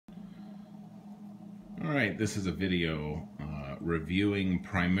Alright, this is a video reviewing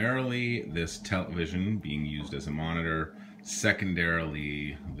primarily this television being used as a monitor,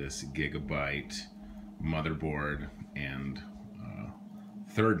 secondarily this gigabyte motherboard, and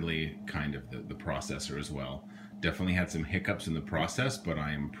thirdly kind of the processor as well. Definitely had some hiccups in the process, but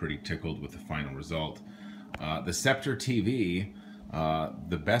I am pretty tickled with the final result. The Sceptre TV,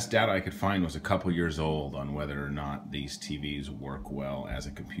 the best data I could find was a couple years old on whether or not these TVs work well as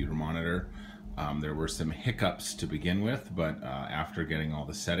a computer monitor. There were some hiccups to begin with, but after getting all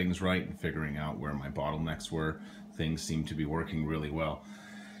the settings right and figuring out where my bottlenecks were, things seemed to be working really well.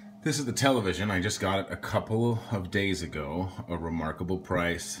 This is the television. I just got it a couple of days ago. A remarkable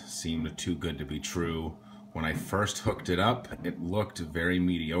price, seemed too good to be true. When I first hooked it up, it looked very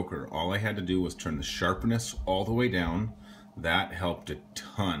mediocre. All I had to do was turn the sharpness all the way down. That helped a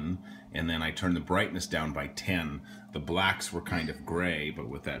ton. And then I turned the brightness down by 10. The blacks were kind of gray, but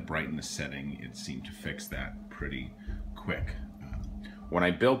with that brightness setting, it seemed to fix that pretty quick. When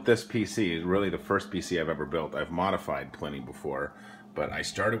I built this PC, it's really the first PC I've ever built. I've modified plenty before, but I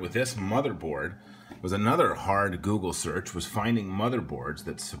started with this motherboard. It was another hard Google search, was finding motherboards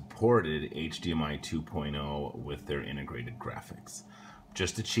that supported HDMI 2.0 with their integrated graphics.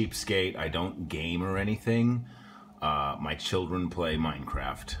 Just a cheapskate. I don't game or anything. My children play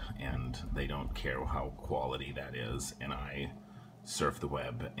Minecraft, and they don't care how quality that is, and I surf the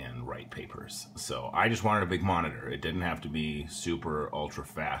web and write papers. So I just wanted a big monitor. It didn't have to be super ultra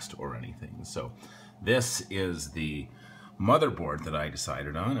fast or anything. So this is the motherboard that I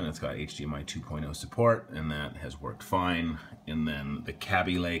decided on, and it's got HDMI 2.0 support, and that has worked fine. And then the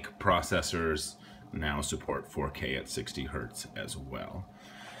Kaby Lake processors now support 4K at 60 Hertz as well.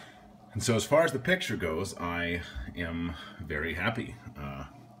 And so as far as the picture goes, I am very happy.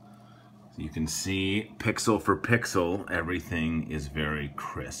 So you can see pixel for pixel, everything is very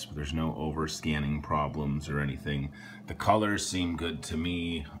crisp. There's no over-scanning problems or anything. The colors seem good to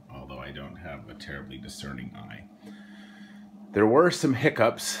me, although I don't have a terribly discerning eye. There were some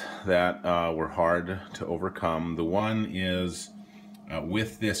hiccups that were hard to overcome. The one is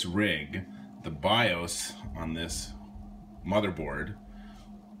with this rig, the BIOS on this motherboard,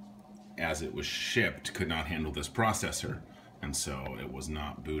 as it was shipped, could not handle this processor, and so it was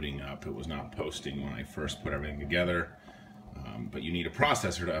not booting up, it was not posting when I first put everything together. But you need a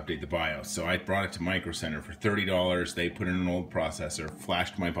processor to update the BIOS, so I brought it to Micro Center for $30. They put in an old processor,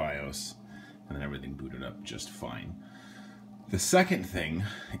 flashed my BIOS, and then everything booted up just fine. The second thing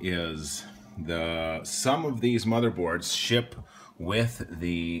is some of these motherboards ship with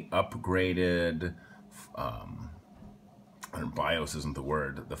the upgraded BIOS isn't the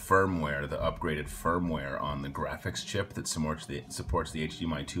word, the firmware, the upgraded firmware on the graphics chip that supports the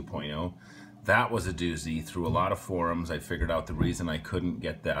HDMI 2.0. That was a doozy. Through a lot of forums, I figured out the reason I couldn't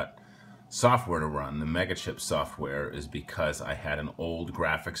get that software to run, the MegaChip software, is because I had an old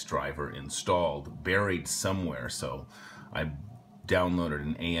graphics driver installed, buried somewhere. So I downloaded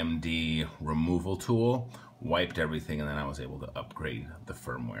an AMD removal tool, wiped everything, and then I was able to upgrade the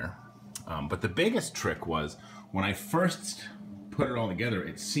firmware. But the biggest trick was, when I first put it all together,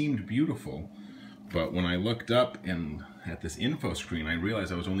 it seemed beautiful, but when I looked up and at this info screen, I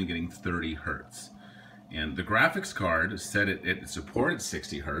realized I was only getting 30 Hertz. And the graphics card said it supported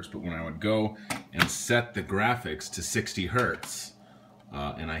 60 Hertz, but when I would go and set the graphics to 60 Hertz,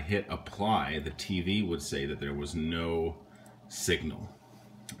 and I hit apply, the TV would say that there was no signal.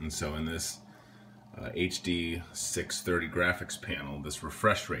 And so in this HD 630 graphics panel, this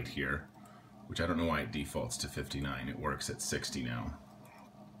refresh rate here, which I don't know why it defaults to 59, it works at 60 now.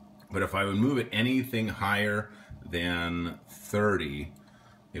 But if I would move it anything higher than 30,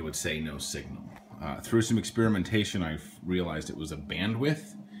 it would say no signal. Through some experimentation, I realized it was a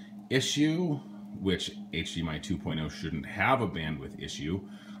bandwidth issue, which HDMI 2.0 shouldn't have a bandwidth issue.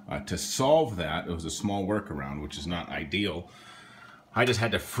 To solve that, it was a small workaround, which is not ideal. I just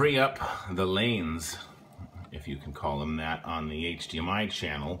had to free up the lanes, if you can call them that, on the HDMI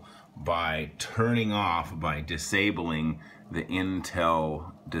channel by disabling the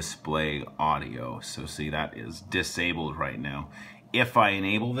Intel display audio. So see, that is disabled right now. If I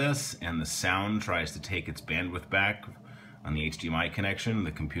enable this and the sound tries to take its bandwidth back on the HDMI connection,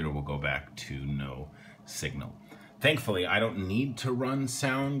 the computer will go back to no signal. Thankfully, I don't need to run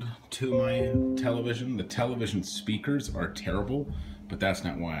sound to my television. The television speakers are terrible, but that's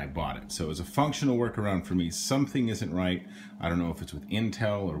not why I bought it. So as a functional workaround for me, something isn't right. I don't know if it's with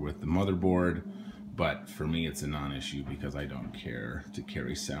Intel or with the motherboard, but for me it's a non-issue because I don't care to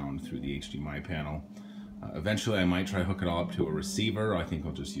carry sound through the HDMI panel. Eventually I might try hook it all up to a receiver. I think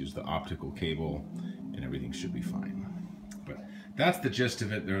I'll just use the optical cable and everything should be fine. But that's the gist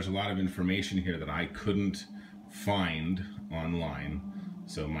of it. There's a lot of information here that I couldn't find online.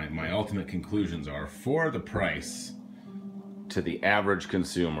 So my ultimate conclusions are, for the price, to the average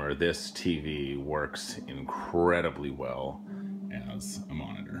consumer, this TV works incredibly well as a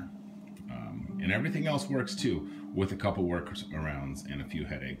monitor. And everything else works too, with a couple workarounds and a few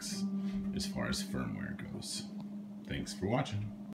headaches as far as firmware goes. Thanks for watching.